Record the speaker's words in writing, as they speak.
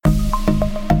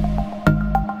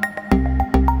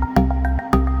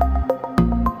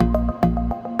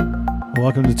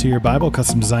welcome to Your Bible,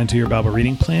 custom designed to your Bible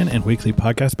reading plan and weekly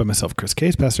podcast by myself, Chris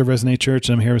Case, pastor of Resonate Church,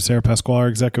 and I'm here with Sarah Pasquale, our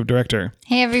executive director.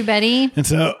 Hey, everybody. And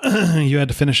so you had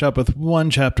to finish up with one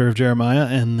chapter of Jeremiah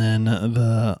and then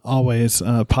the always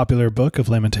popular book of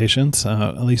Lamentations,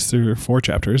 at least through 4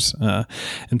 chapters.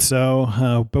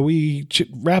 But we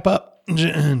wrap up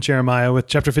Jeremiah with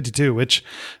chapter 52, which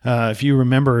if you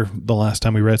remember the last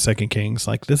time we read 2 Kings,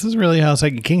 like this is really how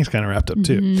 2 Kings kind of wrapped up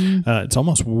too. It's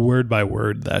almost word by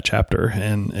word, that chapter,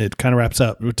 and it kind of wraps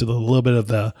up to the little bit of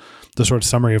the sort of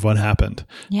summary of what happened.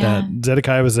 Yeah. That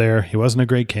Zedekiah was there, he wasn't a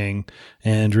great king,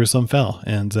 and Jerusalem fell,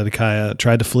 and Zedekiah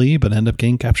tried to flee but ended up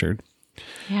getting captured.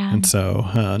 Yeah. And so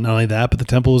not only that, but the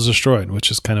temple was destroyed,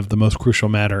 which is kind of the most crucial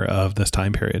matter of this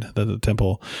time period, that the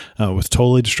temple was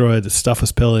totally destroyed. The stuff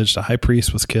was pillaged. The high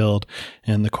priest was killed.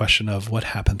 And the question of what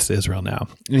happens to Israel now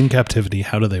in captivity,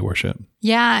 how do they worship?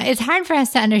 Yeah, it's hard for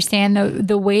us to understand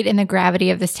the weight and the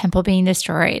gravity of this temple being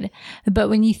destroyed. But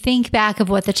when you think back of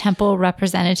what the temple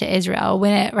represented to Israel,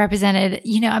 when it represented,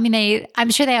 I'm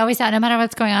sure they always thought, no matter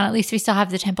what's going on, at least we still have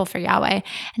the temple for Yahweh. And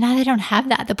now they don't have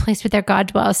that, the place where their God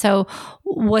dwells. So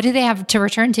what do they have to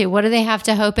return to? What do they have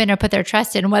to hope in or put their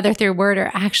trust in, whether through word or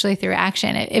actually through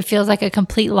action? It feels like a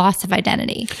complete loss of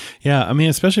identity. Yeah, I mean,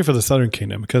 especially for the southern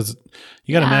kingdom, because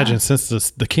you got to imagine, since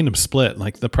the kingdom split,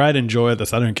 like the pride and joy of the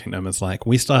southern kingdom is like,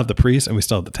 we still have the priests and we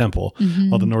still have the temple,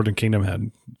 while the northern kingdom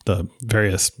had the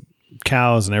various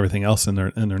cows and everything else in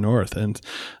their north. And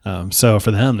so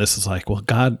for them, this is like, well,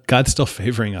 God's still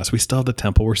favoring us. We still have the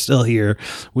temple. We're still here.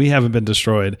 We haven't been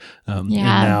destroyed. And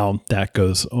now that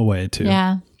goes away too.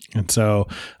 Yeah. And so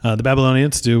the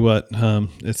Babylonians do what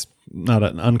it's not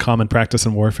an uncommon practice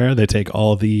in warfare. They take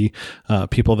all the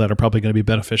people that are probably going to be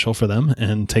beneficial for them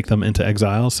and take them into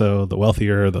exile. So the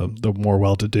wealthier, the more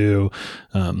well-to-do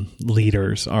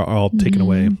leaders are all taken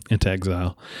away into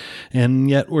exile. And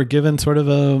yet we're given sort of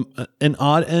an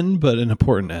odd end, but an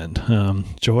important end.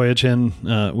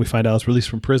 Jehoiachin, we find out, is released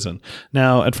from prison.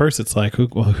 Now, at first it's like, who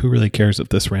really cares if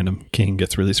this random king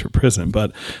gets released from prison?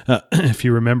 But if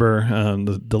you remember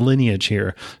the lineage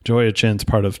here, Jehoiachin's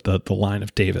part of the line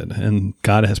of David. And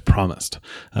God has promised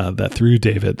that through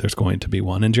David, there's going to be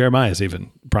one. And Jeremiah has even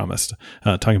promised,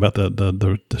 talking about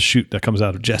the shoot that comes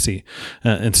out of Jesse.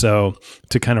 And so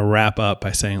to kind of wrap up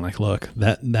by saying, like, look,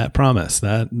 that promise,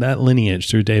 that lineage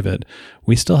through David,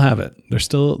 we still have it. There's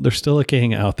still a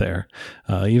king out there,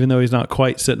 even though he's not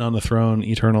quite sitting on the throne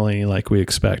eternally like we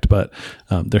expect, but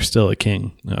there's still a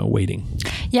king waiting.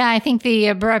 Yeah, I think the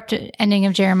abrupt ending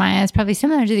of Jeremiah is probably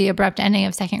similar to the abrupt ending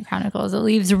of 2 Chronicles. It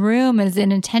leaves room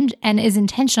and is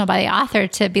intentional by the author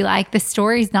to be like, the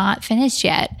story's not finished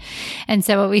yet. And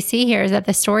so what we see here is that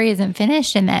the story isn't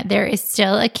finished and that there is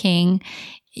still a king.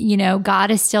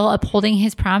 God is still upholding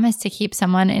his promise to keep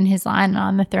someone in his line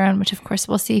on the throne, which of course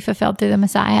we'll see fulfilled through the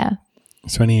Messiah.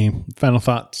 So any final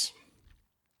thoughts?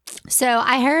 So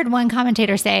I heard one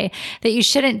commentator say that you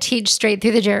shouldn't teach straight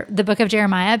through the book of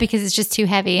Jeremiah because it's just too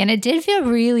heavy. And it did feel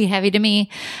really heavy to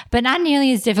me, but not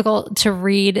nearly as difficult to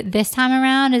read this time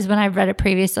around as when I've read it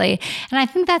previously. And I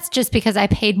think that's just because I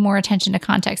paid more attention to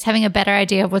context, having a better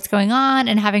idea of what's going on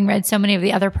and having read so many of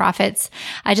the other prophets.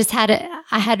 I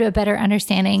had a better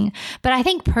understanding. But I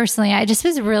think personally, I just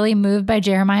was really moved by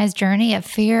Jeremiah's journey of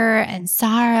fear and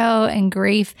sorrow and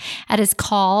grief at his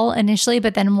call initially,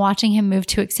 but then watching him move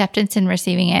to acceptance and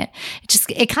receiving it.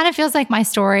 It kind of feels like my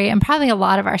story and probably a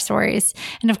lot of our stories.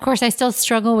 And of course, I still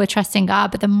struggle with trusting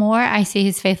God, but the more I see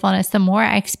his faithfulness, the more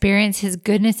I experience his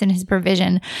goodness and his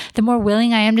provision, the more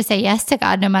willing I am to say yes to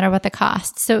God, no matter what the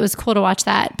cost. So it was cool to watch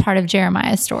that part of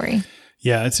Jeremiah's story.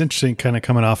 Yeah, it's interesting kind of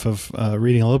coming off of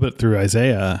reading a little bit through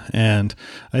Isaiah. And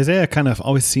Isaiah kind of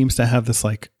always seems to have this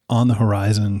like on the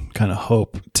horizon kind of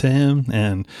hope to him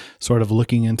and sort of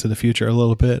looking into the future a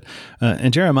little bit.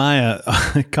 And Jeremiah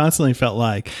constantly felt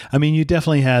like, I mean, you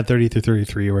definitely had 30 through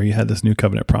 33 where you had this new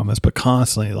covenant promise, but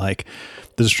constantly like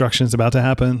the destruction's about to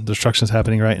happen. The destruction's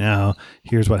happening right now.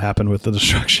 Here's what happened with the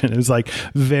destruction. It was like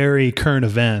very current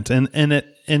event. And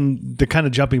the kind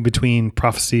of jumping between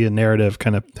prophecy and narrative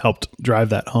kind of helped drive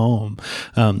that home.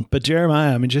 But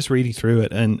Jeremiah, I mean, just reading through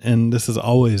it, and this is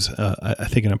always, I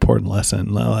think, an important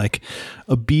lesson. Like,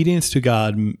 obedience to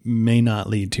God may not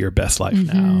lead to your best life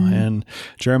now. And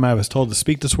Jeremiah was told to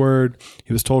speak this word.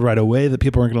 He was told right away that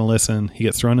people weren't going to listen. He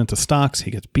gets thrown into stocks.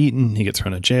 He gets beaten. He gets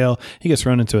thrown in jail. He gets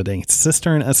thrown into a dang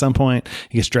cistern at some point.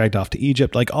 He gets dragged off to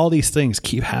Egypt. Like, all these things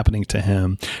keep happening to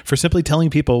him for simply telling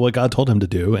people what God told him to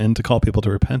do and to call people to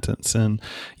repentance. repentance. And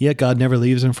yet God never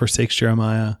leaves and forsakes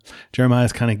Jeremiah. Jeremiah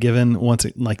is kind of given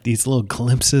like these little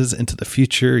glimpses into the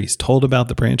future. He's told about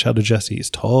the branch out of Jesse. He's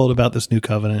told about this new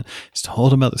covenant. He's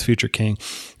told about this future king.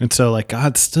 And so like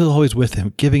God's still always with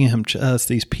him, giving him just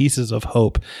these pieces of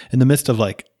hope in the midst of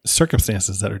like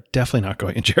circumstances that are definitely not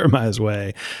going in Jeremiah's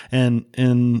way. And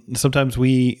sometimes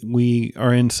we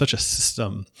are in such a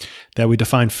system that we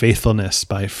define faithfulness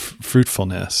by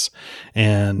fruitfulness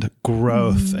and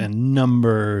growth and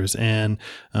numbers and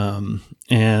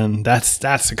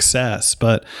that's success.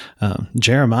 But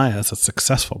Jeremiah is a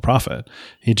successful prophet.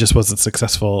 He just wasn't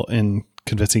successful in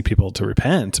convincing people to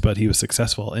repent, but he was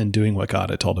successful in doing what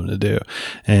God had told him to do,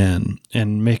 and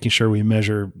making sure we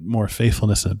measure more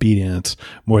faithfulness and obedience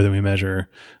more than we measure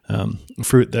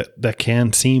fruit that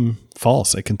can seem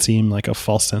false. It can seem like a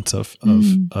false sense of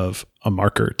a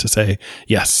marker to say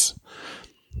yes.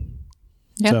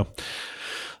 Yep. So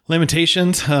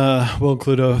Lamentations, we'll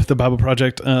include the Bible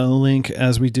Project link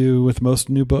as we do with most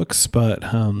new books, but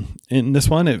in this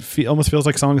one, it almost feels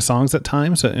like Song of Songs at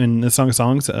times. In the Song of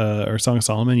Songs or Song of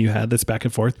Solomon, you had this back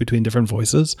and forth between different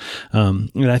voices,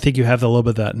 and I think you have a little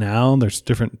bit of that now. There's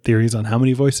different theories on how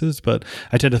many voices, but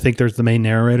I tend to think there's the main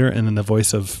narrator and then the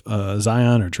voice of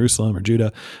Zion or Jerusalem or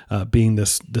Judah being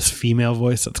this female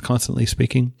voice that's constantly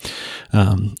speaking,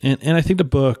 and I think the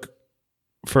book,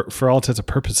 for all intents and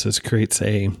purposes, creates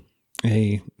a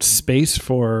space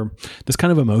for this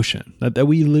kind of emotion that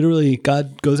we literally,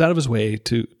 God goes out of his way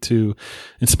to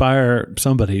inspire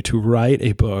somebody to write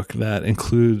a book that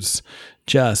includes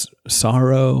just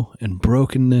sorrow and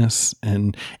brokenness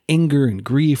and anger and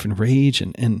grief and rage.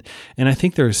 And I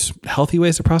think there's healthy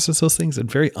ways to process those things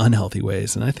and very unhealthy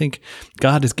ways. And I think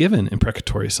God has given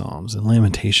imprecatory psalms and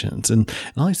lamentations and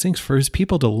all these things for his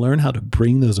people to learn how to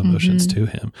bring those emotions to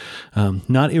him,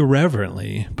 not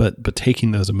irreverently, but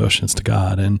taking those emotions to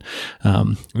God. And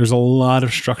there's a lot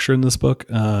of structure in this book.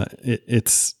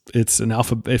 It's an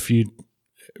alphabet. If you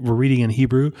were reading in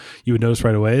Hebrew, you would notice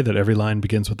right away that every line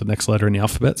begins with the next letter in the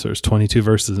alphabet. So there's 22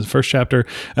 verses in the first chapter.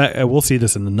 We'll see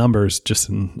this in the numbers, just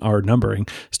in our numbering.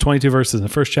 It's 22 verses in the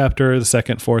first chapter, the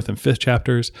second, fourth, and fifth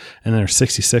chapters, and then there's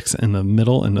 66 in the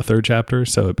middle in the third chapter.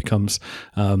 So it becomes,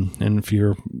 and if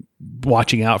you're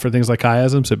watching out for things like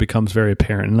chiasms, it becomes very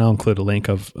apparent. And I'll include a link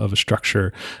of a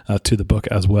structure to the book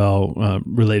as well,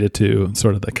 related to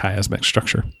sort of the chiasmic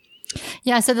structure.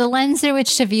 Yeah, so the lens through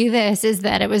which to view this is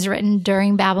that it was written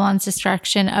during Babylon's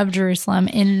destruction of Jerusalem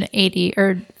in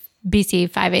BC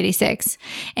 586.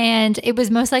 And it was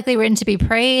most likely written to be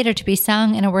prayed or to be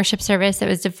sung in a worship service that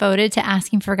was devoted to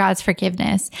asking for God's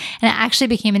forgiveness. And it actually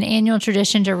became an annual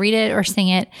tradition to read it or sing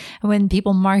it when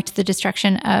people marked the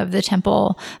destruction of the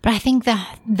temple. But I think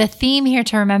the theme here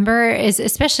to remember is,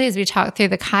 especially as we talk through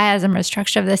the chiasm or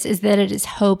structure of this, is that it is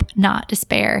hope, not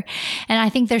despair. And I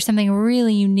think there's something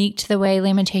really unique to the way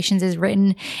Lamentations is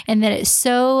written, and that it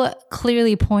so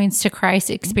clearly points to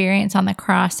Christ's experience on the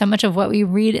cross. So much of what we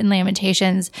read in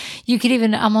Lamentations, you could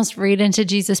even almost read into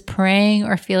Jesus praying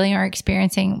or feeling or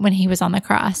experiencing when he was on the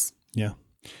cross. Yeah.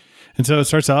 And so it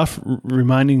starts off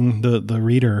reminding the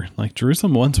reader, like,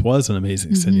 Jerusalem once was an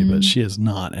amazing city, but she is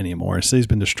not anymore. The city's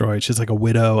been destroyed. She's like a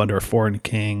widow under a foreign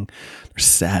king. There's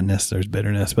sadness, there's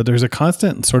bitterness, but there's a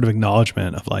constant sort of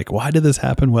acknowledgement of like, why did this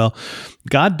happen? Well,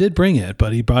 God did bring it,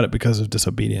 but he brought it because of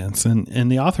disobedience. And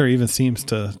the author even seems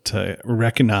to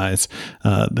recognize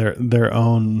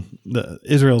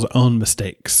Israel's own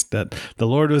mistakes, that the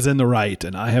Lord was in the right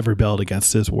and I have rebelled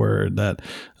against his word, that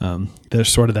there's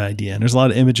sort of that idea. And there's a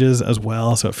lot of images as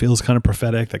well. So it feels kind of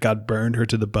prophetic that God burned her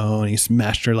to the bone. He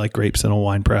smashed her like grapes in a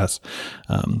wine press.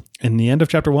 In the end of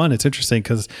chapter 1, it's interesting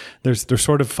because there's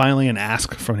sort of finally an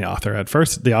ask from the author. At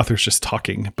first, the author's just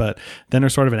talking, but then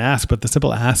there's sort of an ask. But the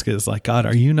simple ask is like, God,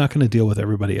 are you not going to deal with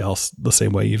everybody else the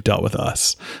same way you've dealt with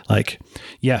us? Like,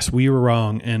 yes, we were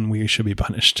wrong and we should be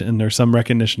punished. And there's some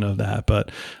recognition of that, but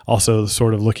also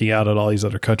sort of looking out at all these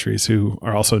other countries who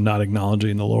are also not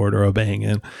acknowledging the Lord or obeying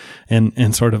him.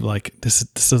 And sort of like, this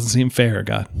doesn't seem fair,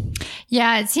 God.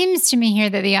 Yeah, it seems to me here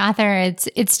that the author,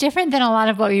 it's different than a lot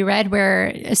of what we read,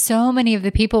 where so many of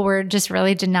the people were just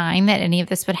really denying that any of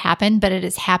this would happen, but it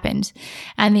has happened.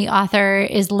 And the author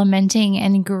is lamenting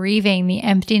and grieving the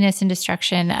emptiness and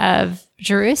destruction of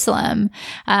Jerusalem,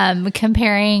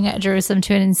 comparing Jerusalem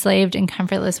to an enslaved and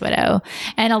comfortless widow.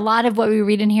 And a lot of what we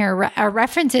read in here are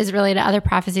references really to other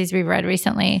prophecies we've read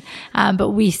recently, but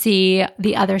we see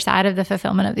the other side of the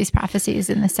fulfillment of these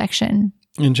prophecies in this section.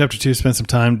 In chapter 2, spend some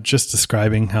time just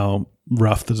describing how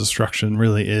rough the destruction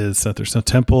really is, that there's no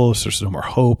temples, there's no more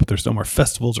hope, there's no more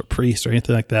festivals or priests or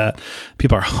anything like that.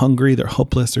 People are hungry, they're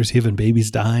hopeless. There's even babies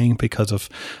dying because of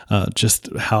just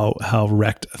how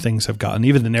wrecked things have gotten.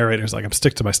 Even the narrator's like, I'm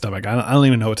sick to my stomach. I don't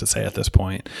even know what to say at this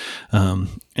point.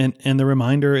 And the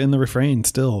reminder in the refrain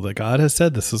still that God has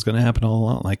said this is going to happen all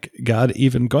along. Like God,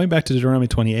 even going back to Deuteronomy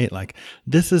 28, like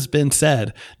this has been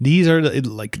said. These are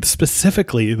like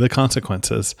specifically the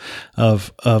consequences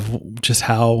of just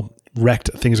how wrecked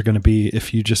things are going to be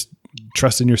if you just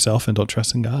trust in yourself and don't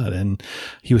trust in God. And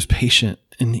he was patient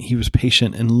and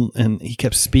he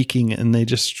kept speaking, and they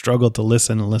just struggled to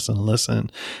listen.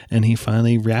 And he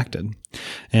finally reacted.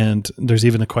 And there's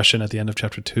even a question at the end of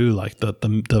chapter 2, like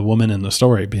the woman in the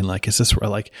story being like, is this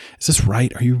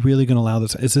right? Are you really going to allow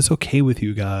this? Is this okay with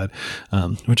you, God?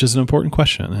 Which is an important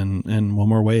question. And one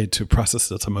more way to process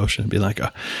this emotion and be like,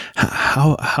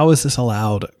 how is this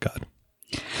allowed, God?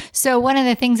 So one of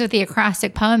the things with the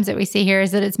acrostic poems that we see here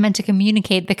is that it's meant to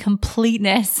communicate the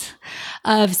completeness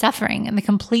of suffering and the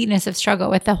completeness of struggle,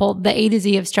 with the A to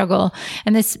Z of struggle.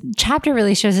 And this chapter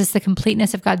really shows us the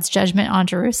completeness of God's judgment on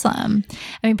Jerusalem.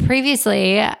 I mean,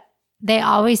 previously they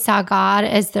always saw God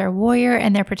as their warrior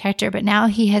and their protector, but now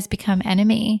he has become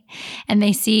enemy, and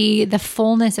they see the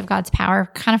fullness of God's power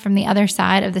kind of from the other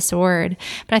side of the sword.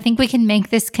 But I think we can make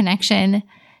this connection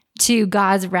to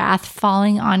God's wrath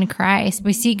falling on Christ.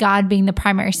 We see God being the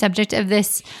primary subject of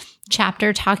this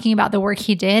chapter, talking about the work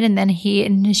he did, and then he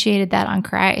initiated that on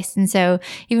Christ. And so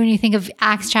even when you think of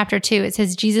Acts chapter 2, it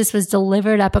says Jesus was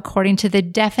delivered up according to the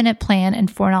definite plan and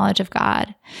foreknowledge of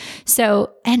God.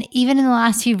 So, and even in the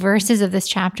last few verses of this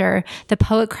chapter, the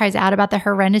poet cries out about the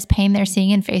horrendous pain they're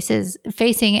seeing and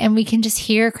facing, and we can just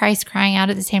hear Christ crying out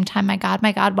at the same time, my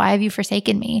God, why have you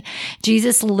forsaken me?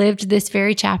 Jesus lived this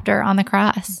very chapter on the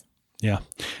cross. Yeah.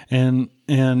 And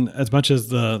as much as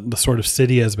the sort of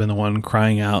city has been the one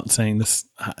crying out, saying this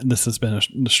has been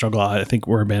a struggle, I think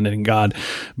we're abandoning God,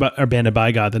 but abandoned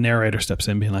by God, the narrator steps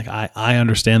in being like, I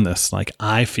understand this. Like,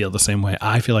 I feel the same way.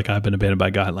 I feel like I've been abandoned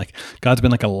by God. Like God's been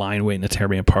like a lion waiting to tear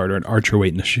me apart, or an archer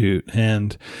waiting to shoot.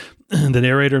 And the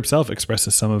narrator himself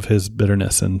expresses some of his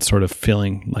bitterness and sort of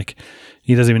feeling like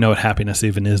he doesn't even know what happiness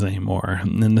even is anymore.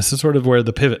 And this is sort of where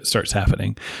the pivot starts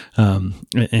happening.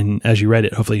 And as you read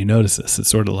it, hopefully you notice this. It's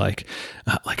sort of like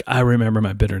I remember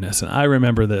my bitterness, and I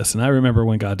remember this, and I remember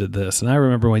when God did this, and I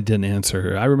remember when he didn't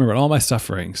answer. I remembered all my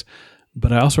sufferings,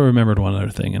 but I also remembered one other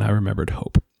thing, and I remembered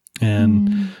hope.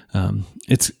 And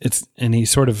and he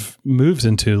sort of moves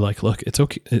into like, look, it's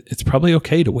okay. It's probably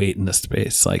okay to wait in this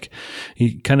space. Like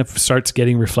he kind of starts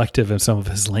getting reflective in some of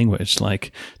his language,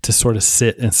 like to sort of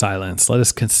sit in silence. Let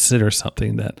us consider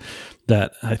something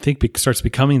that I think starts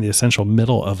becoming the essential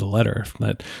middle of the letter,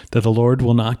 that the Lord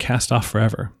will not cast off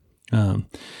forever.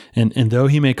 And though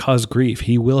he may cause grief,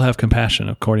 he will have compassion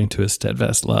according to his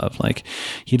steadfast love. Like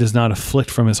he does not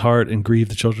afflict from his heart and grieve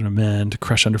the children of men, to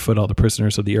crush underfoot all the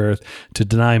prisoners of the earth, to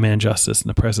deny man justice in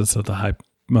the presence of the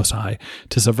Most High,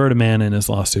 to subvert a man in his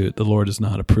lawsuit. The Lord does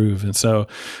not approve. And so,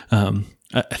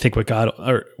 I think what God,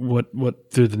 or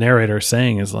what through the narrator is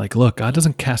saying is like, look, God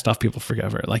doesn't cast off people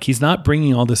forever. Like he's not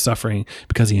bringing all this suffering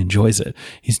because he enjoys it.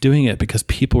 He's doing it because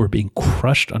people are being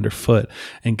crushed underfoot,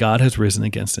 and God has risen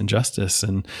against injustice,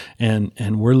 and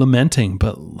we're lamenting,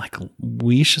 but like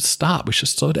we should stop. We should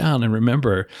slow down and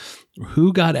remember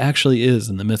who God actually is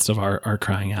in the midst of our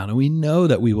crying out. And we know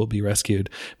that we will be rescued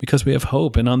because we have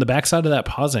hope. And on the backside of that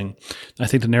pausing, I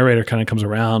think the narrator kind of comes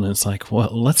around and it's like, well,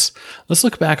 let's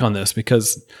look back on this, because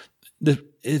it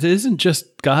isn't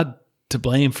just God to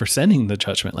blame for sending the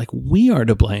judgment. Like we are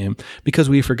to blame because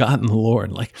we've forgotten the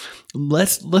Lord. Like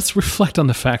let's reflect on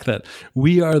the fact that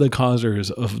we are the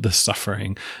causers of the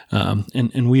suffering.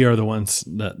 And we are the ones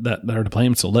that are to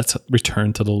blame. So let's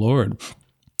return to the Lord.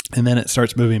 And then it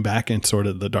starts moving back in sort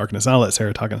of the darkness. I'll let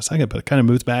Sarah talk in a second, but it kind of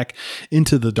moves back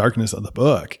into the darkness of the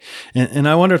book. And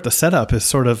I wonder if the setup is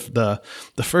sort of the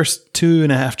first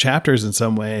 2.5 chapters in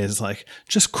some ways, like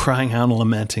just crying out and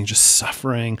lamenting, just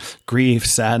suffering, grief,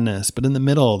 sadness. But in the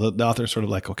middle, the author's sort of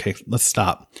like, okay, let's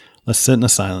stop. Let's sit in a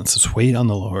silence. Let's wait on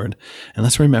the Lord. And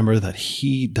let's remember that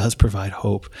he does provide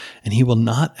hope, and he will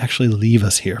not actually leave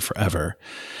us here forever.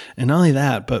 And not only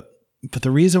that, but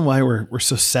the reason why we're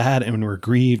so sad and we're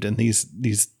grieved and the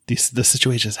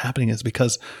situation is happening is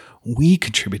because we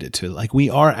contributed to it. Like we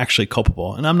are actually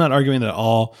culpable. And I'm not arguing that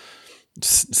all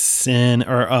sin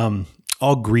or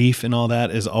all grief and all that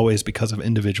is always because of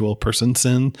individual person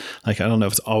sin. Like I don't know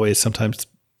if it's always, sometimes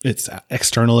it's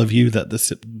external of you that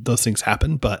those things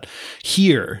happen. But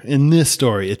here in this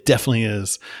story, it definitely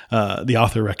is the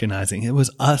author recognizing it was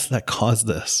us that caused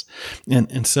this.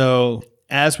 And so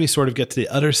as we sort of get to the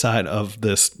other side of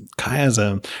this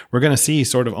chiasm, we're going to see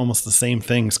sort of almost the same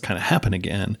things kind of happen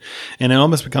again. And it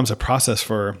almost becomes a process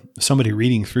for somebody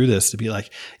reading through this to be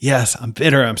like, yes, I'm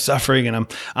bitter, I'm suffering,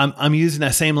 and I'm using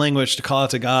that same language to call out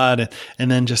to God, and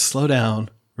then just slow down,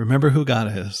 remember who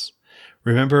God is.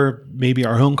 Remember maybe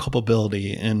our own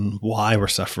culpability and why we're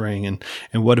suffering and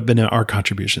what have been our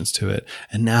contributions to it.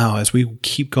 And now as we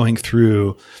keep going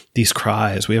through these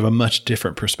cries, we have a much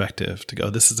different perspective to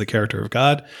go, this is the character of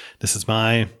God. This is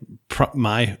my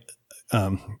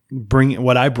bring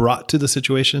what I brought to the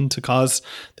situation to cause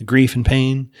the grief and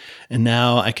pain. And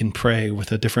now I can pray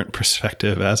with a different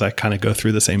perspective as I kind of go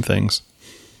through the same things.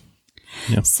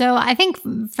 Yeah. So I think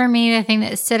for me, the thing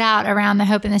that stood out around the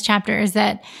hope in this chapter is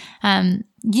that,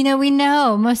 we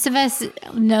know, most of us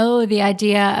know the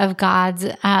idea of God's,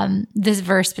 this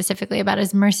verse specifically about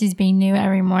his mercies being new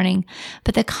every morning,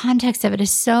 but the context of it is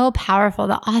so powerful.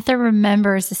 The author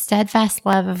remembers the steadfast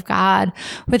love of God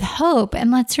with hope.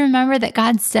 And let's remember that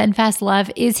God's steadfast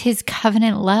love is his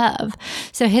covenant love.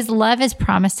 So his love is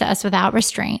promised to us without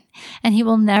restraint, and he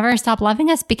will never stop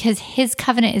loving us because his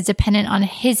covenant is dependent on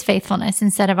his faithfulness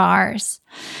instead of ours.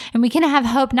 And we can have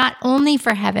hope not only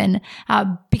for heaven,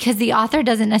 because the author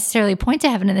doesn't necessarily point to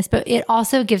heaven in this, but it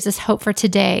also gives us hope for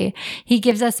today. He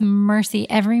gives us mercy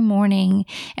every morning.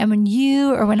 And when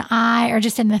you or when I are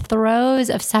just in the throes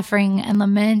of suffering and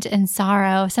lament and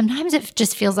sorrow, sometimes it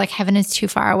just feels like heaven is too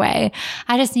far away.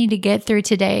 I just need to get through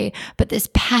today. But this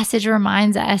passage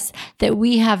reminds us that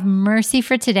we have mercy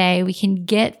for today. We can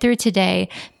get through today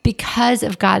because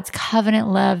of God's covenant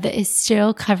love that is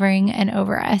still covering and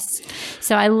over us.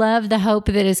 So I love the hope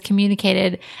that is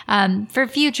communicated for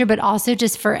future, but also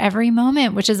just for every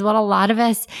moment, which is what a lot of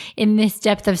us in this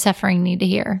depth of suffering need to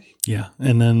hear. Yeah.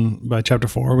 And then by chapter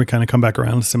 4, we kind of come back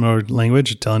around to similar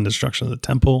language, telling destruction of the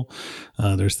temple.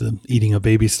 There's the eating of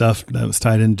baby stuff that was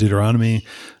tied into Deuteronomy,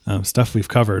 stuff we've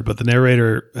covered. But the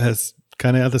narrator has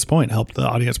kind of at this point helped the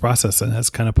audience process and has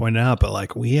kind of pointed out, but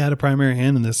like we had a primary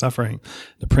hand in this suffering.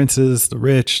 The princes, the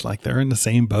rich, like they're in the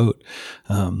same boat.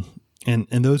 And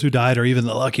those who died are even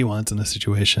the lucky ones in this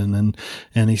situation.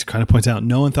 And he kind of points out,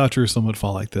 no one thought Jerusalem would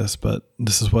fall like this, but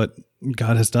this is what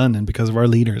God has done. And because of our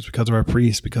leaders, because of our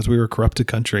priests, because we were a corrupted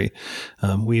country,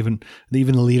 even the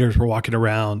leaders were walking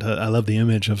around. I love the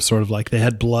image of sort of like they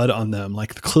had blood on them,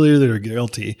 like clearly they're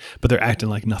guilty, but they're acting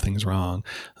like nothing's wrong.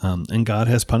 And God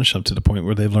has punished them to the point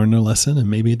where they've learned their lesson, and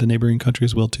maybe the neighboring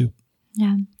countries will too.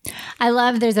 Yeah. I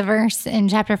love there's a verse in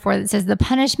chapter 4 that says, the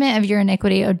punishment of your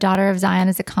iniquity, O daughter of Zion,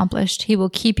 is accomplished. He will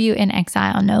keep you in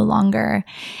exile no longer.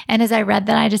 And as I read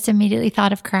that, I just immediately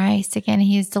thought of Christ. Again,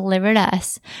 he has delivered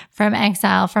us from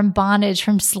exile, from bondage,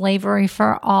 from slavery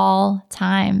for all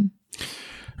time. All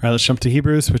right, let's jump to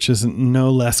Hebrews, which is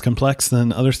no less complex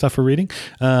than other stuff we're reading.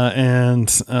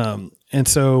 And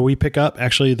so we pick up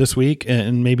actually this week,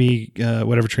 and maybe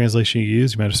whatever translation you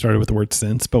use, you might have started with the word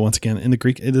since, but once again, in the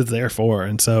Greek, it is therefore.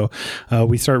 And so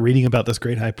we start reading about this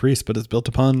great high priest, but it's built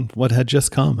upon what had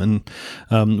just come.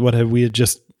 And we had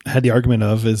just had the argument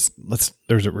of is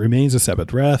remains a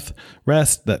Sabbath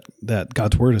rest that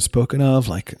God's word is spoken of.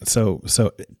 Like, so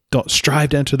don't strive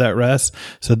to enter that rest.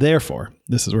 So therefore,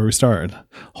 this is where we started.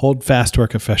 Hold fast to our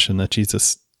confession that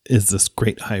Jesus is this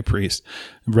great high priest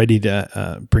ready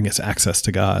to bring us access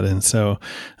to God. And so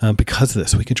because of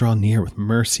this, we can draw near with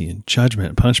mercy and judgment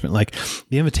and punishment. Like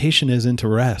the invitation is into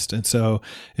rest. And so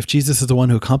if Jesus is the one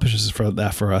who accomplishes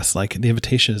that for us, like the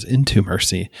invitation is into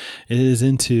mercy. It is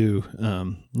into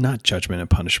not judgment and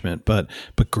punishment, but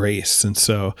grace. And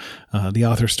so the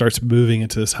author starts moving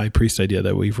into this high priest idea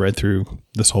that we've read through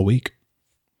this whole week.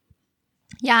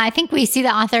 Yeah, I think we see the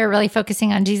author really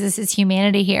focusing on Jesus'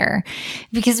 humanity here,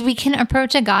 because we can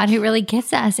approach a God who really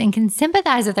gets us and can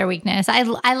sympathize with our weakness. I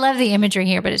love the imagery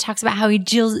here, but it talks about how he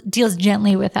deals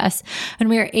gently with us when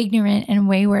we are ignorant and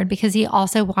wayward, because he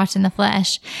also walked in the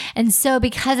flesh. And so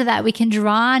because of that, we can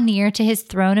draw near to his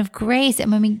throne of grace.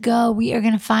 And when we go, we are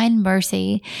going to find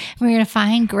mercy. We're going to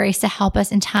find grace to help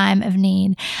us in time of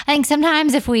need. I think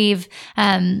sometimes if we've,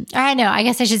 I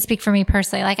guess I should speak for me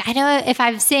personally. Like I know if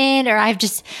I've sinned or I've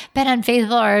just been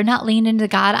unfaithful or not leaned into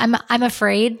God, I'm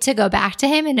afraid to go back to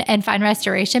him and find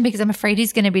restoration, because I'm afraid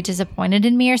he's going to be disappointed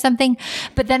in me or something.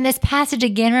 But then this passage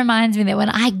again reminds me that when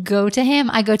I go to him,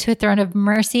 I go to a throne of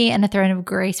mercy and a throne of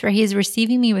grace where he is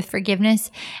receiving me with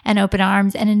forgiveness and open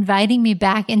arms and inviting me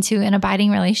back into an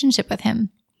abiding relationship with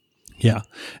him. Yeah.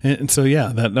 And so,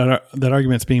 that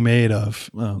argument's being made of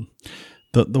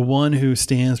the one who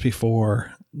stands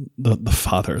before the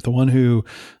Father, the one who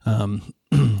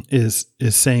is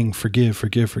saying forgive,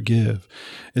 forgive, forgive,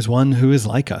 is one who is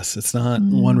like us. It's not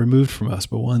one removed from us,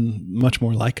 but one much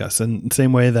more like us. And the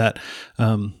same way that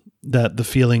that the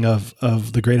feeling of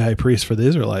the great high priest for the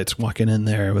Israelites walking in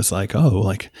there, it was like, oh,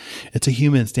 like it's a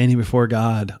human standing before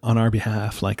God on our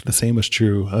behalf. Like the same was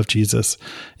true of Jesus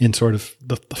in sort of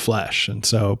the flesh. And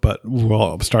so, but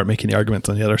we'll start making the arguments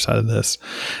on the other side of this.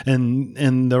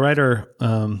 And the writer,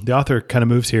 the author kind of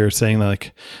moves here saying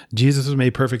like, Jesus was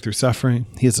made perfect through suffering.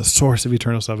 He is the source of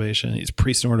eternal salvation. He's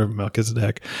priest in order of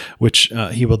Melchizedek, which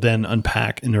he will then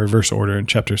unpack in the reverse order in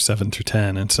chapters 7 through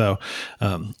 10. And so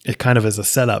it kind of is a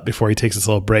setup before he takes this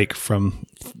little break from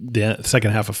the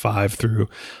second half of 5 through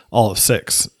all of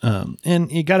 6.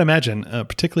 And you got to imagine,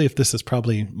 particularly if this is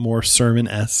probably more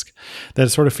sermon-esque, that it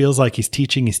sort of feels like he's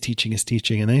teaching,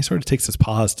 and then he sort of takes this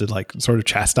pause to like sort of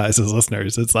chastise his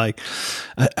listeners. It's like,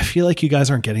 I feel like you guys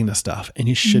aren't getting this stuff, and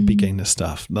you should be getting this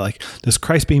stuff. Like, this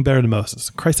Christ being better than Moses,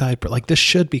 Christ high, like this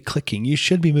should be clicking. You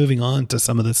should be moving on to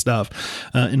some of this stuff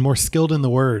and more skilled in the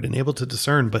word and able to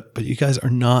discern, but you guys are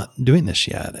not doing this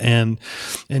yet. And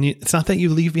it's not that you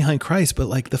leave behind Christ, but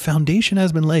like the foundation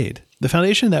has been laid. The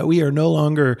foundation that we are no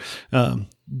longer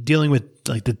dealing with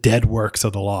like the dead works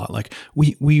of the law. Like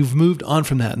we've moved on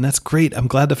from that, and that's great. I'm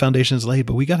glad the foundation is laid,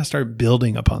 but we got to start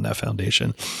building upon that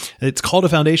foundation. It's called a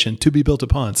foundation to be built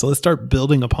upon. So let's start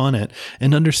building upon it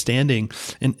and understanding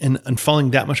and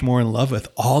falling that much more in love with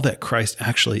all that Christ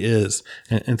actually is.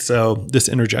 And so this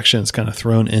interjection is kind of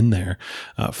thrown in there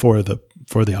for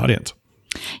the audience.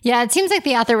 Yeah, it seems like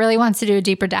the author really wants to do a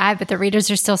deeper dive, but the readers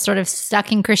are still sort of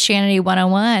stuck in Christianity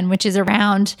 101, which is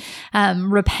around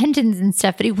repentance and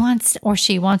stuff, but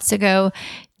she wants to go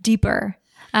deeper.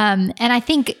 And I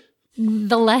think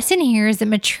the lesson here is that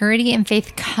maturity in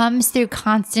faith comes through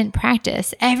constant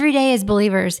practice. Every day as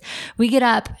believers, we get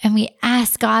up and we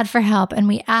ask God for help and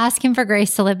we ask Him for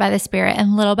grace to live by the Spirit.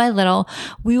 And little by little,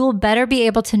 we will better be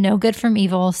able to know good from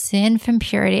evil, sin from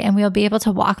purity, and we'll be able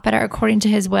to walk better according to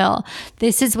His will.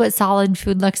 This is what solid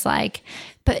food looks like.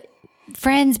 But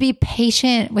friends, be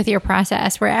patient with your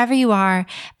process wherever you are,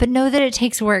 but know that it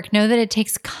takes work. Know that it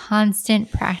takes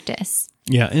constant practice.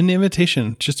 Yeah, and the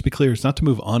invitation, just to be clear, is not to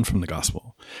move on from the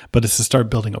gospel, but it's to start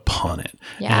building upon it.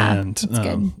 Yeah, and that's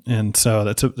good. And so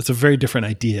that's a very different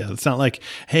idea. It's not like,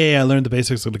 hey, I learned the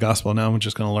basics of the gospel, now I'm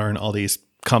just going to learn all these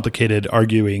complicated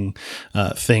arguing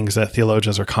things that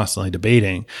theologians are constantly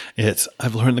debating. It's,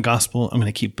 I've learned the gospel. I'm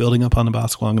going to keep building upon the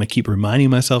gospel. I'm going to keep reminding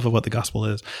myself of what the gospel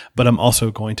is, but I'm also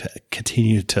going to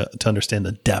continue to understand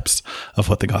the depths of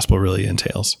what the gospel really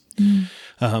entails.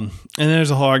 And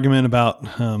there's a whole argument about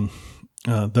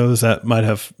those that might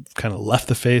have kind of left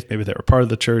the faith, maybe they were part of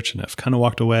the church and have kind of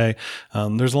walked away.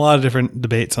 There's a lot of different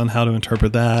debates on how to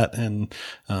interpret that. And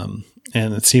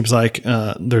it seems like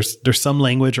there's some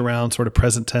language around sort of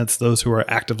present tense, those who are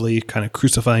actively kind of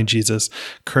crucifying Jesus,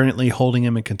 currently holding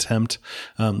Him in contempt,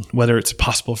 whether it's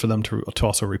possible for them to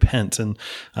also repent. And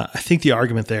I think the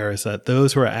argument there is that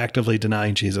those who are actively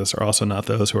denying Jesus are also not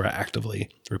those who are actively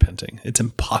repenting. It's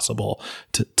impossible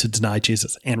to deny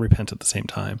Jesus and repent at the same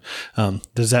time.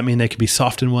 Does that mean they could be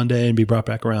softened one day and be brought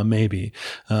back around? Maybe.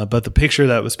 But the picture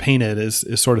that was painted is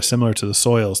sort of similar to the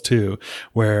soils too,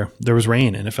 where there was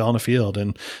rain and it fell in a field,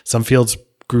 and some fields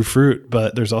grew fruit,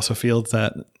 but there's also fields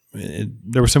that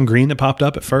there was some green that popped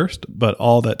up at first, but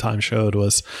all that time showed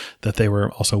was that they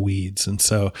were also weeds. And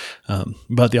so,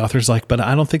 but the author's like, but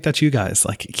I don't think that's you guys.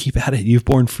 Like, keep at it. You've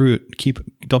borne fruit.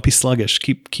 Don't be sluggish.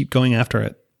 Keep going after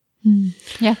it.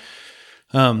 Yeah.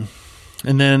 And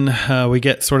then we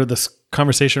get sort of this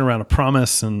conversation around a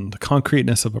promise and the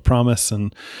concreteness of a promise,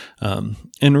 and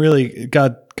really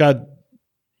God,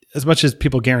 as much as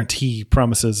people guarantee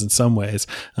promises in some ways,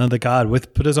 that God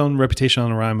put His own reputation on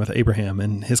the line with Abraham,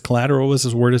 and his collateral was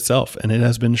His word itself, and it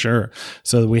has been sure.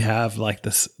 So we have like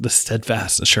the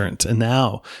steadfast assurance, and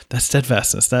now that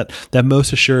steadfastness, that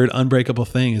most assured, unbreakable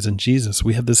thing is in Jesus.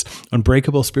 We have this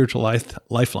unbreakable spiritual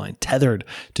lifeline tethered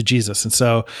to Jesus, and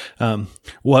so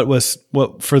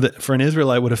what for an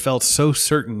Israelite would have felt so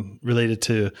certain related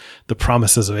to the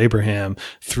promises of Abraham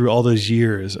through all those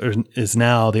years is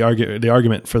now the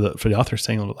argument for the author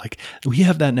saying, like, we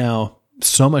have that now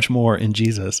so much more in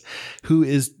Jesus, who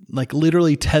is like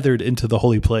literally tethered into the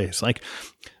holy place. Like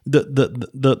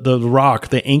the rock,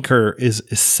 the anchor is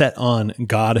set on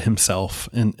God Himself.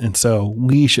 And so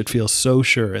we should feel so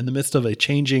sure in the midst of a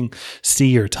changing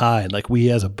sea or tide, like we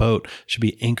as a boat should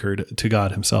be anchored to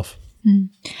God Himself.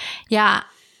 Yeah.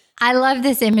 I love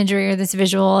this imagery or this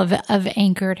visual of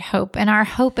anchored hope. And our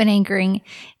hope and anchoring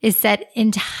is set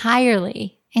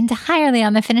entirely entirely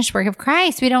on the finished work of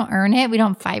Christ. We don't earn it. We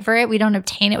don't fight for it. We don't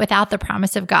obtain it without the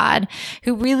promise of God,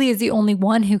 who really is the only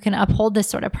one who can uphold this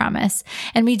sort of promise.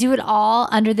 And we do it all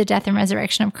under the death and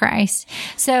resurrection of Christ.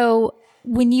 So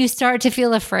when you start to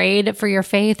feel afraid for your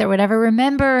faith or whatever,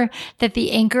 remember that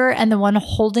the anchor and the one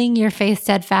holding your faith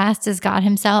steadfast is God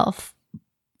himself.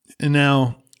 And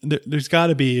now there's got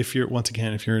to be, if you're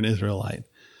an Israelite,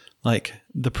 like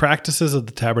the practices of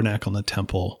the tabernacle and the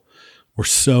temple were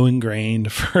so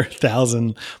ingrained for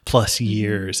 1,000+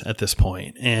 years at this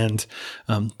point. And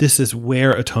this is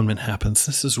where atonement happens.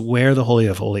 This is where the Holy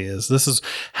of Holies is. This is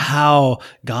how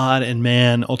God and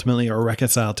man ultimately are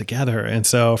reconciled together. And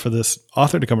so for this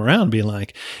author to come around being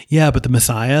like, yeah, but the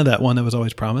Messiah, that one that was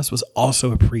always promised, was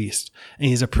also a priest. And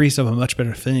he's a priest of a much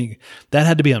better thing. That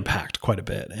had to be unpacked quite a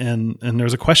bit. And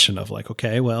there's a question of like,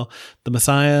 okay, well, the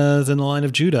Messiah is in the line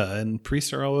of Judah and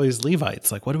priests are always Levites.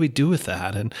 Like, what do we do with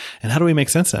that? And how do we make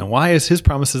sense of that? Why is his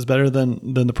promises better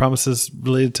than the promises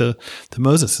related to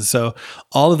Moses? And so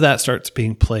all of that starts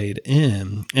being played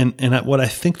in. And what I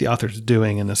think the author's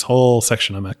doing in this whole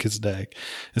section on Melchizedek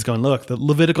is going, look, the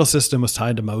Levitical system was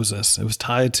tied to Moses. It was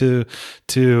tied to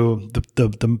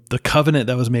the covenant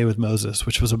that was made with Moses,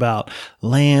 which was about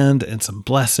land and some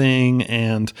blessing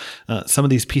and some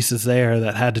of these pieces there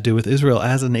that had to do with Israel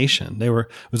as a nation. It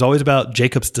was always about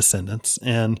Jacob's descendants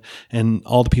and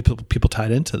all the people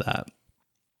tied into that.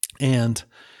 And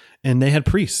they had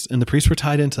priests, and the priests were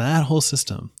tied into that whole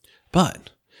system. But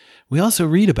we also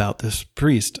read about this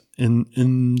priest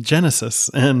in Genesis,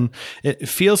 and it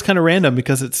feels kind of random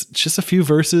because it's just a few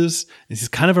verses. He's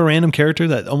kind of a random character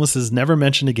that almost is never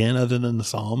mentioned again other than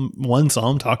one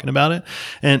psalm talking about it.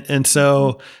 And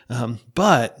so,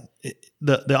 but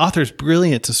the author is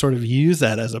brilliant to sort of use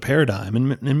that as a paradigm.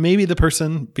 And maybe the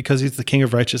person, because he's the king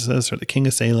of righteousness or the king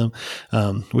of Salem,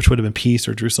 which would have been peace,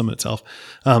 or Jerusalem itself,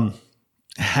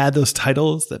 had those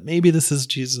titles that maybe this is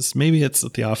Jesus, maybe it's the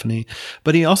theophany,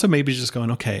 but he also maybe just going,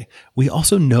 okay, we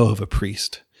also know of a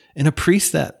priest, and a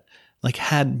priest that like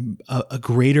had a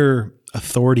greater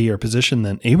authority or position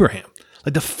than Abraham,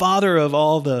 like the father of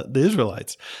all the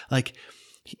Israelites, like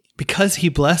because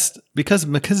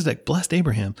Melchizedek blessed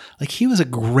Abraham, like he was a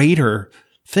greater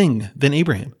thing than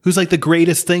Abraham, who's like the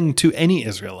greatest thing to any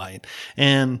Israelite.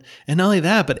 And not only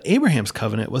that, but Abraham's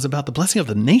covenant was about the blessing of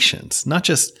the nations, not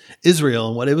just Israel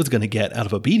and what it was going to get out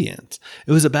of obedience.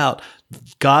 It was about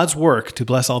God's work to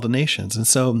bless all the nations. And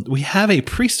so we have a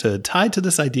priesthood tied to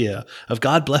this idea of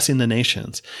God blessing the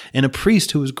nations, and a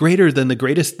priest who is greater than the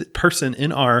greatest person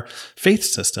in our faith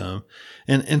system.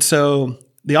 And so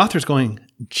the author's going,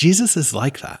 Jesus is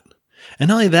like that. And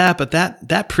not only that, but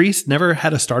that priest never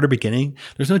had a start or beginning.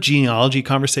 There's no genealogy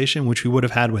conversation, which we would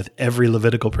have had with every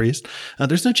Levitical priest.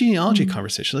 There's no genealogy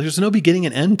conversation. There's no beginning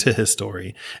and end to his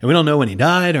story. And we don't know when he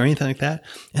died or anything like that.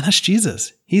 And that's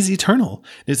Jesus. He's eternal.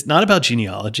 It's not about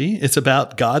genealogy. It's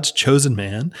about God's chosen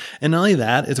man. And not only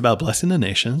that, it's about blessing the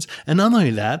nations. And not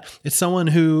only that, it's someone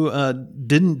who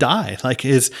didn't die. Like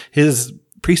his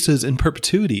priesthoods in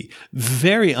perpetuity,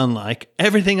 very unlike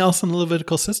everything else in the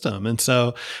Levitical system. And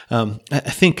so I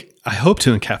hope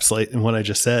to encapsulate in what I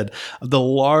just said, the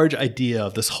large idea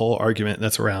of this whole argument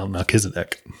that's around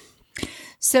Melchizedek.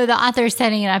 So the author is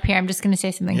setting it up here. I'm just going to say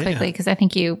something quickly because I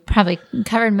think you probably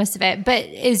covered most of it, but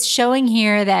is showing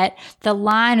here that the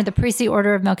line or the priestly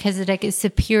order of Melchizedek is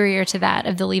superior to that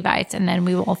of the Levites. And then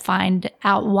we will find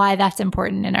out why that's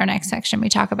important in our next section we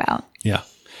talk about. Yeah.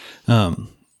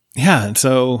 And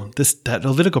so that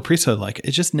Levitical priesthood, like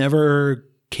it just never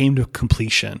came to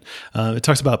completion. It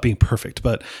talks about being perfect,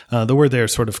 but the word there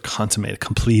is sort of consummated,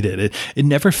 completed. It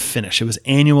never finished. It was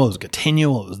annual, it was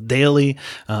continual, it was daily.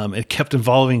 It kept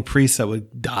involving priests that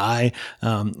would die,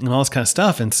 and all this kind of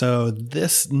stuff. And so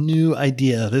this new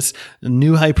idea, this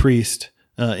new high priest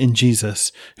in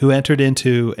Jesus, who entered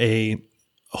into a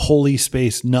holy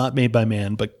space not made by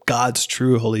man, but God's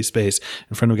true holy space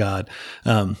in front of God,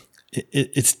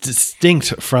 it's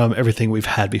distinct from everything we've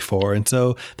had before. And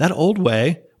so that old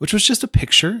way, which was just a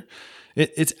picture,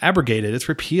 it's abrogated, it's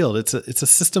repealed. It's a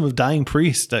system of dying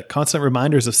priests that constant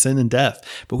reminders of sin and death.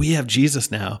 But we have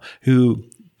Jesus now who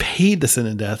paid the sin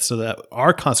and death so that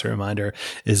our constant reminder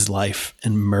is life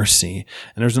and mercy.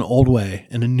 And there's an old way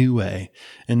and a new way.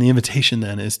 And the invitation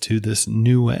then is to this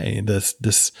new way,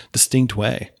 this distinct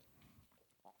way.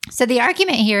 So the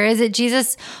argument here is that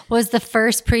Jesus was the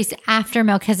first priest after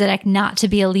Melchizedek not to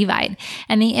be a Levite.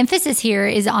 And the emphasis here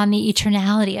is on the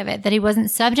eternality of it, that he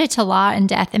wasn't subject to law and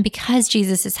death. And because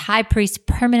Jesus is high priest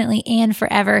permanently and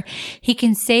forever, he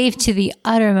can save to the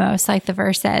uttermost, like the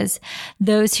verse says,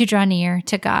 those who draw near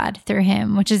to God through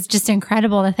him, which is just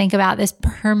incredible to think about this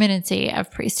permanency of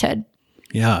priesthood.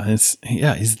 Yeah,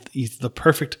 he's the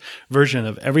perfect version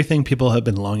of everything people have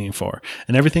been longing for,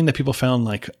 and everything that people found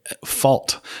like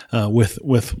fault with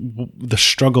the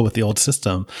struggle with the old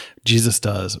system. Jesus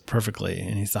does perfectly,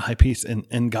 and he's the high priest,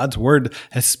 and God's word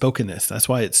has spoken this. That's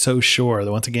why it's so sure.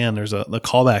 Once again, there's a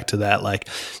callback to that, like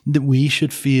that we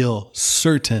should feel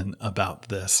certain about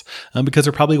this, because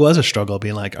there probably was a struggle,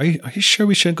 being like, are you sure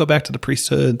we shouldn't go back to the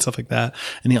priesthood and stuff like that?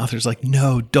 And the author's like,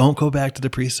 no, don't go back to the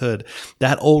priesthood.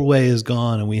 That old way is gone.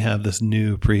 And we have this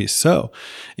new priest. So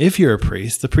if you're a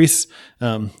priest, the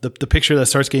picture that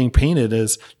starts getting painted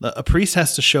is a priest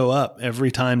has to show up every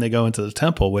time they go into the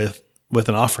temple with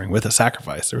an offering, with a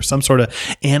sacrifice, or some sort of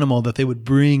animal that they would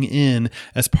bring in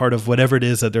as part of whatever it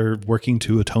is that they're working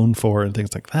to atone for and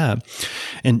things like that.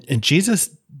 And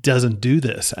Jesus doesn't do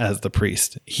this as the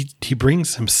priest. He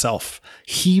brings himself.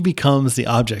 He becomes the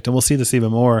object, and we'll see this even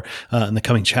more in the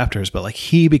coming chapters. But like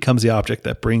he becomes the object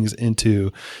that brings into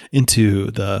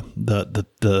the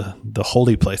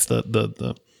holy place,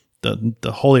 the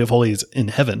Holy of Holies in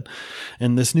heaven.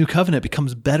 And this new covenant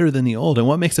becomes better than the old. And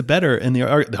what makes it better? And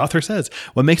the author says,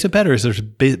 what makes it better is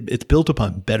it's built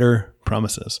upon better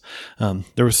promises.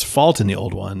 There was fault in the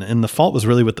old one, and the fault was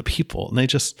really with the people. And they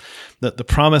just, the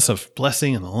promise of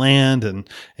blessing in the land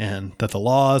and that the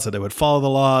laws, that they would follow the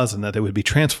laws and that they would be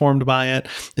transformed by it,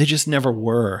 they just never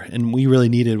were. And we really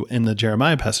needed, in the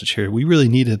Jeremiah passage here, we really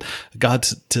needed God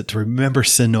to remember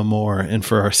sin no more, and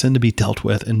for our sin to be dealt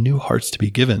with and new hearts to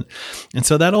be given. And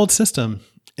so that old system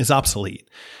is obsolete.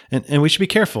 And we should be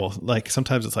careful. Like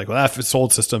sometimes it's like, well, if this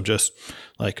old system just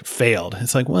like failed,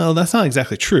 it's like, well, that's not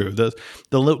exactly true. The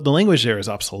language there is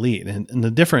obsolete. And the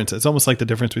difference, it's almost like the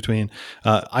difference between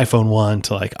iPhone 1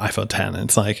 to like iPhone 10. And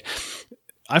it's like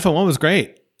iPhone 1 was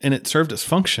great and it served its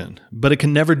function, but it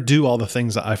can never do all the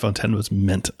things that iPhone 10 was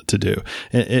meant to do.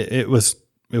 It was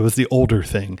the older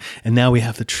thing. And now we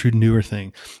have the true newer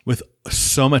thing with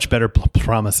so much better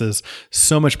promises,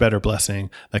 so much better blessing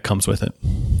that comes with it.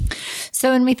 So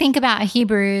when we think about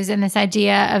Hebrews and this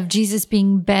idea of Jesus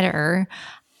being better,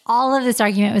 all of this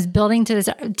argument was building to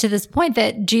this point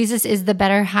that Jesus is the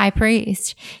better high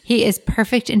priest. He is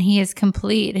perfect and he is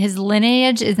complete. His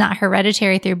lineage is not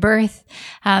hereditary through birth.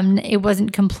 It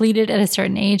wasn't completed at a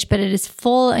certain age, but it is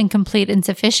full and complete and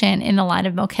sufficient in the line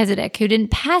of Melchizedek, who didn't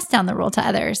pass down the rule to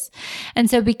others. And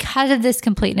so because of this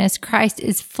completeness, Christ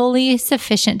is fully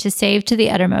sufficient to save to the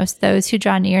uttermost those who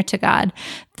draw near to God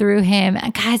through him.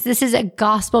 And guys, this is a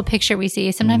gospel picture we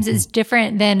see. Sometimes it's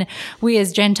different than we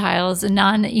as Gentiles,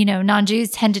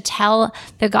 non-Jews tend to tell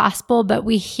the gospel, but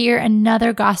we hear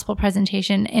another gospel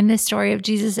presentation in this story of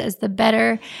Jesus as the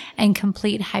better and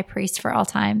complete high priest for all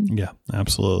time. Yeah,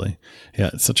 absolutely.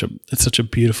 Yeah, it's such a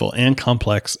beautiful and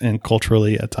complex and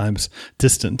culturally at times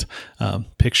distant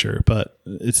picture, but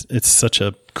it's such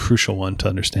a crucial one to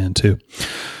understand too.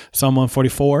 Psalm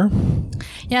 144.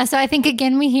 Yeah, so I think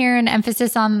again we hear an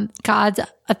emphasis on God's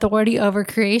authority over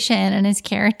creation and his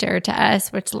character to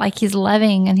us, which like he's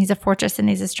loving and he's a fortress and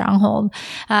he's a stronghold.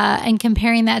 And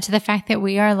comparing that to the fact that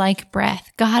we are like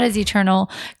breath. God is eternal,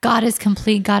 God is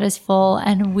complete, God is full,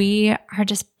 and we are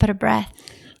just but a breath.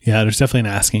 Yeah, there's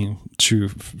definitely an asking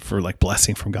for like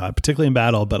blessing from God, particularly in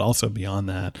battle, but also beyond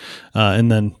that.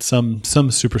 And then some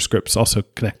superscripts also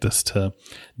connect us to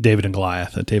David and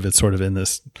Goliath. That David's sort of in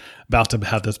this, about to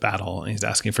have this battle, and he's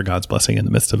asking for God's blessing in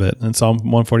the midst of it. And Psalm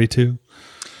 142.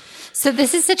 So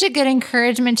this is such a good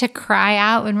encouragement to cry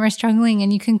out when we're struggling,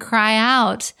 and you can cry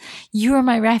out, "You are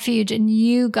my refuge, and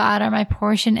you, God, are my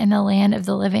portion in the land of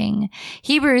the living."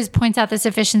 Hebrews points out the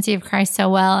sufficiency of Christ so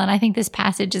well, and I think this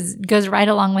passage goes right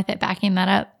along with it, backing that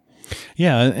up.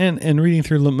 Yeah, and reading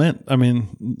through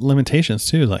Lamentations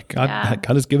too. Like God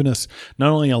has given us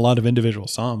not only a lot of individual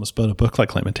psalms, but a book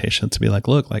like Lamentations to be like,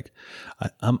 look, like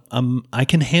I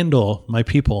can handle my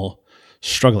people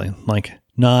struggling, like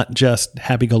not just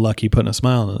happy-go-lucky, putting a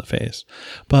smile on the face,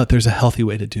 but there's a healthy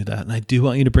way to do that. And I do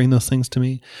want you to bring those things to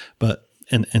me, but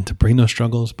and to bring those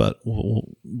struggles, but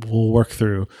we'll work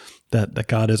through that.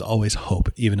 God is always hope,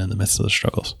 even in the midst of the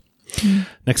struggles. Mm-hmm.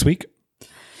 Next week.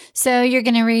 So you're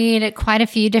going to read quite a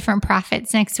few different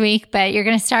prophets next week, but you're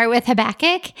going to start with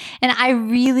Habakkuk. And I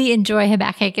really enjoy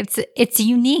Habakkuk. It's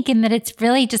unique in that it's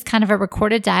really just kind of a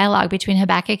recorded dialogue between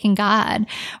Habakkuk and God,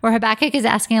 where Habakkuk is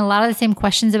asking a lot of the same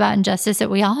questions about injustice that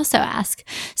we also ask.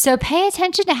 So pay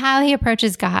attention to how he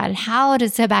approaches God. How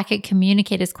does Habakkuk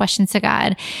communicate his questions to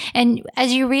God? And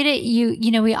as you read it,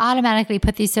 we automatically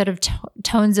put these sort of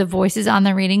tones of voices on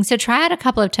the reading. So try out a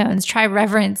couple of tones. Try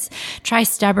reverence, try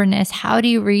stubbornness. How do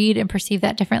you read and perceive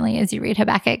that differently as you read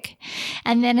Habakkuk?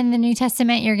 And then in the New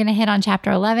Testament, you're going to hit on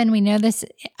chapter 11. We know this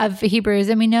of Hebrews,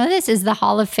 and we know this is the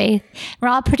hall of faith. We're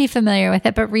all pretty familiar with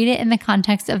it, but read it in the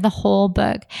context of the whole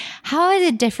book. How is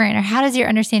it different, or how does your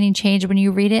understanding change when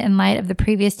you read it in light of the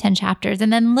previous 10 chapters?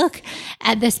 And then look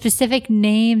at the specific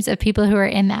names of people who are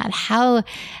in that.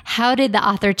 How did the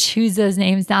author choose those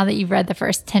names now that you've read the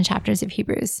first 10 chapters of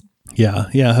Hebrews?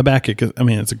 Yeah. Habakkuk,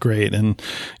 it's great. And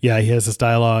yeah, he has this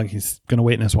dialogue. He's going to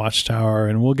wait in his watchtower,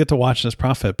 and we'll get to watch this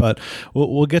prophet, but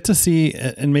we'll get to see,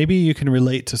 and maybe you can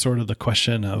relate to sort of the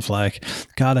question of like,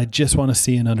 God, I just want to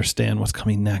see and understand what's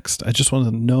coming next. I just want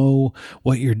to know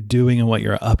what you're doing and what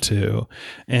you're up to.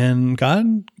 And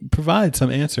God provides some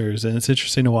answers. And it's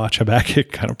interesting to watch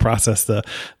Habakkuk kind of process the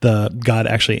God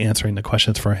actually answering the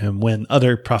questions for him when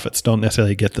other prophets don't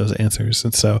necessarily get those answers.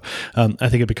 And so I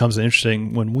think it becomes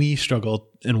interesting when we struggle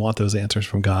and want those answers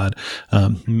from God,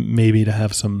 maybe to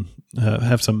have some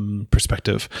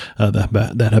perspective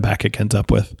that Habakkuk ends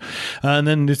up with. And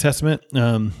then New Testament,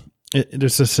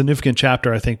 there's a significant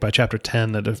chapter, I think, by chapter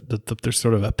 10 that there's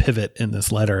sort of a pivot in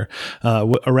this letter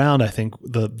around, I think,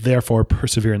 the therefore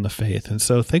persevere in the faith. And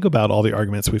so think about all the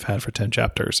arguments we've had for 10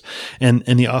 chapters, and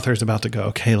the author is about to go,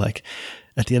 okay, like,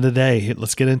 at the end of the day,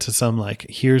 let's get into some like,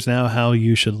 here's now how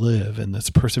you should live, and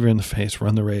let's persevere in the faith,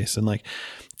 run the race, and like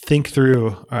think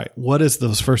through, all right, what does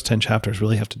those first 10 chapters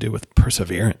really have to do with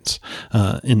perseverance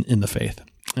in the faith?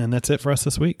 And that's it for us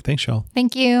this week. Thanks, y'all.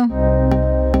 Thank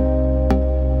you.